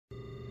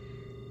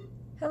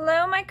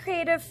Hello, my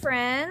creative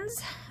friends.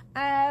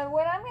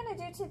 What I'm going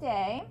to do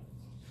today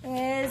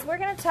is we're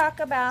going to talk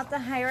about the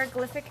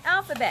hieroglyphic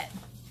alphabet.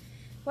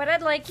 What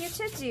I'd like you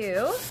to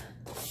do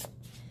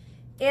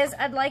is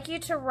I'd like you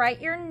to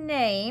write your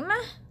name.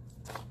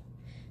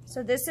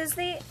 So this is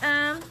the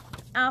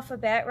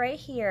alphabet right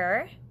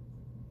here.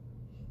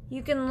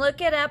 You can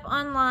look it up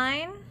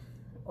online,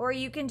 or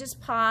you can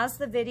just pause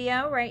the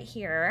video right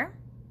here.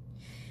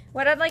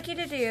 What I'd like you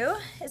to do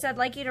is I'd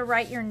like you to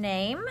write your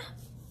name.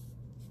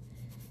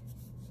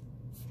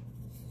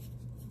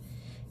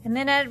 And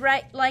then I'd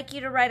like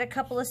you to write a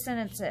couple of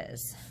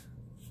sentences.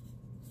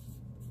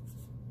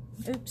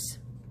 Oops.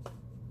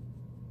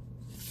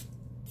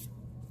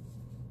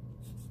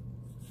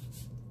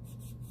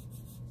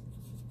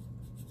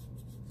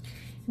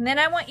 And then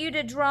I want you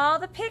to draw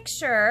the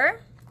picture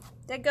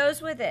that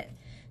goes with it.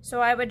 So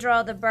I would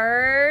draw the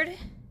bird,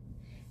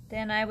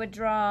 then I would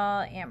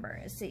draw Amber.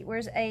 Let's see,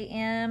 where's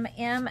A-M,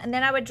 M? And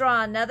then I would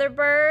draw another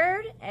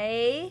bird,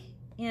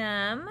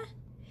 A-M,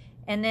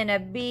 and then a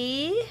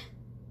B,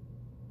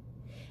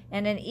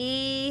 and an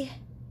E,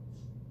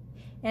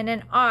 and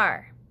an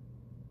R.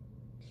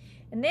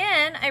 And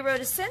then I wrote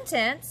a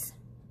sentence,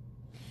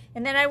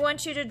 and then I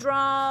want you to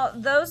draw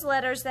those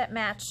letters that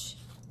match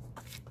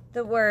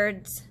the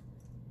words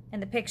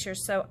and the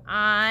pictures. So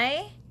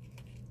I,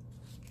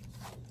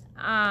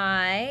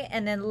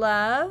 and then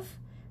love,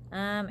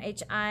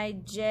 H-I-J-K-L,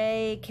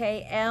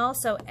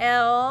 so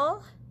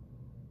L,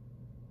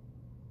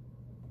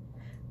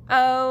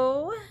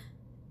 O,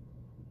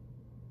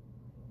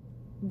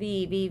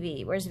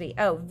 V, where's V?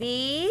 Oh,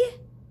 V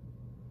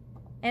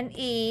and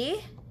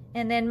E,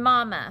 and then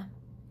mama,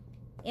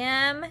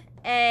 M-A-M-A.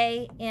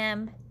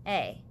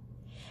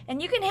 And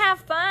you can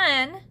have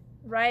fun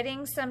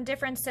writing some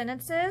different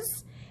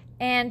sentences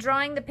and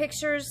drawing the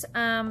pictures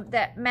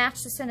that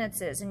match the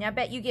sentences. And I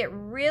bet you get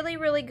really,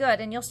 really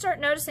good. And you'll start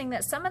noticing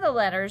that some of the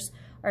letters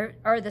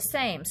are the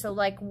same. So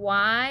like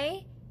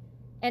Y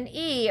and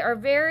E are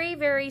very,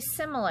 very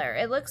similar.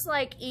 It looks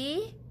like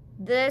E,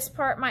 this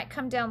part might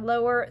come down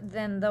lower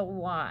than the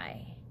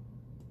Y.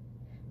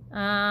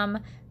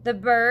 The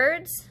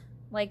birds,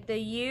 like the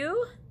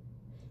U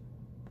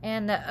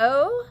and the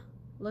O,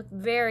 look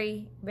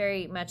very,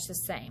 very much the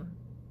same.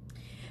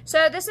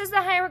 So this is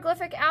the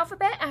hieroglyphic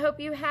alphabet. I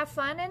hope you have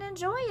fun and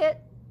enjoy it.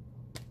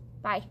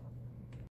 Bye.